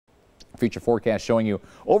Future forecast showing you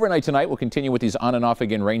overnight tonight we'll continue with these on and off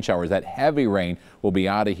again rain showers. That heavy rain will be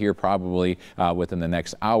out of here probably within the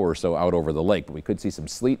next hour or so out over the lake. But we could see some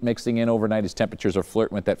sleet mixing in overnight as temperatures are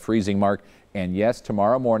flirting with that freezing mark. And yes,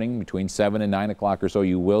 tomorrow morning between 7 and 9 o'clock or so,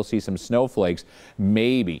 you will see some snowflakes,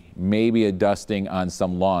 maybe a dusting on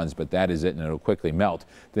some lawns, but that is it, and it'll quickly melt.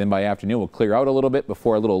 Then by afternoon, we'll clear out a little bit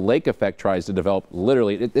before a little lake effect tries to develop.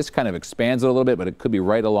 Literally, this kind of expands it a little bit, but it could be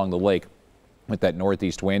right along the lake. With that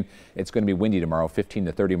northeast wind, it's going to be windy tomorrow, 15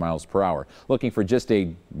 to 30 miles per hour. Looking for just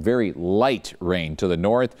a very light rain to the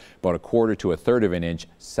north, about 1/4 to 1/3 of an inch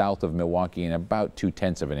south of Milwaukee, and about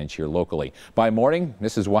 2/10 of an inch here locally. By morning,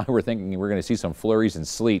 this is why we're thinking we're going to see some flurries and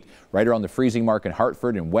sleet right around the freezing mark in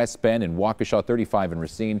Hartford and West Bend and Waukesha, 35 in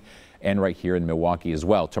Racine, and right here in Milwaukee as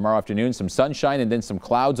well. Tomorrow afternoon, some sunshine and then some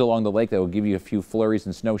clouds along the lake that will give you a few flurries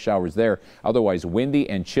and snow showers there. Otherwise, windy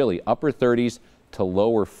and chilly, upper 30s to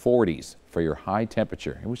lower 40s for your high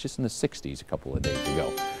temperature. It was just in the 60s a couple of days ago.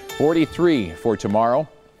 43 for tomorrow,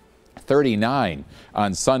 39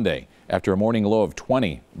 on Sunday. After a morning low of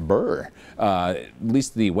 20, at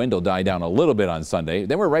least the wind will die down a little bit on Sunday.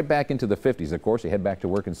 Then we're right back into the 50s. Of course, we head back to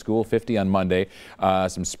work and school, 50 on Monday.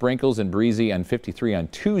 Some sprinkles and breezy on 53 on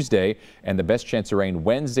Tuesday, and the best chance of rain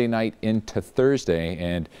Wednesday night into Thursday.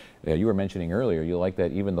 And you were mentioning earlier, you like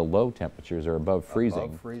that even the low temperatures are above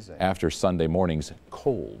freezing after Sunday morning's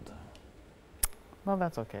cold. Well,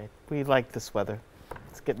 that's okay. We like this weather.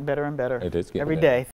 It's getting better and better It is getting every better. day.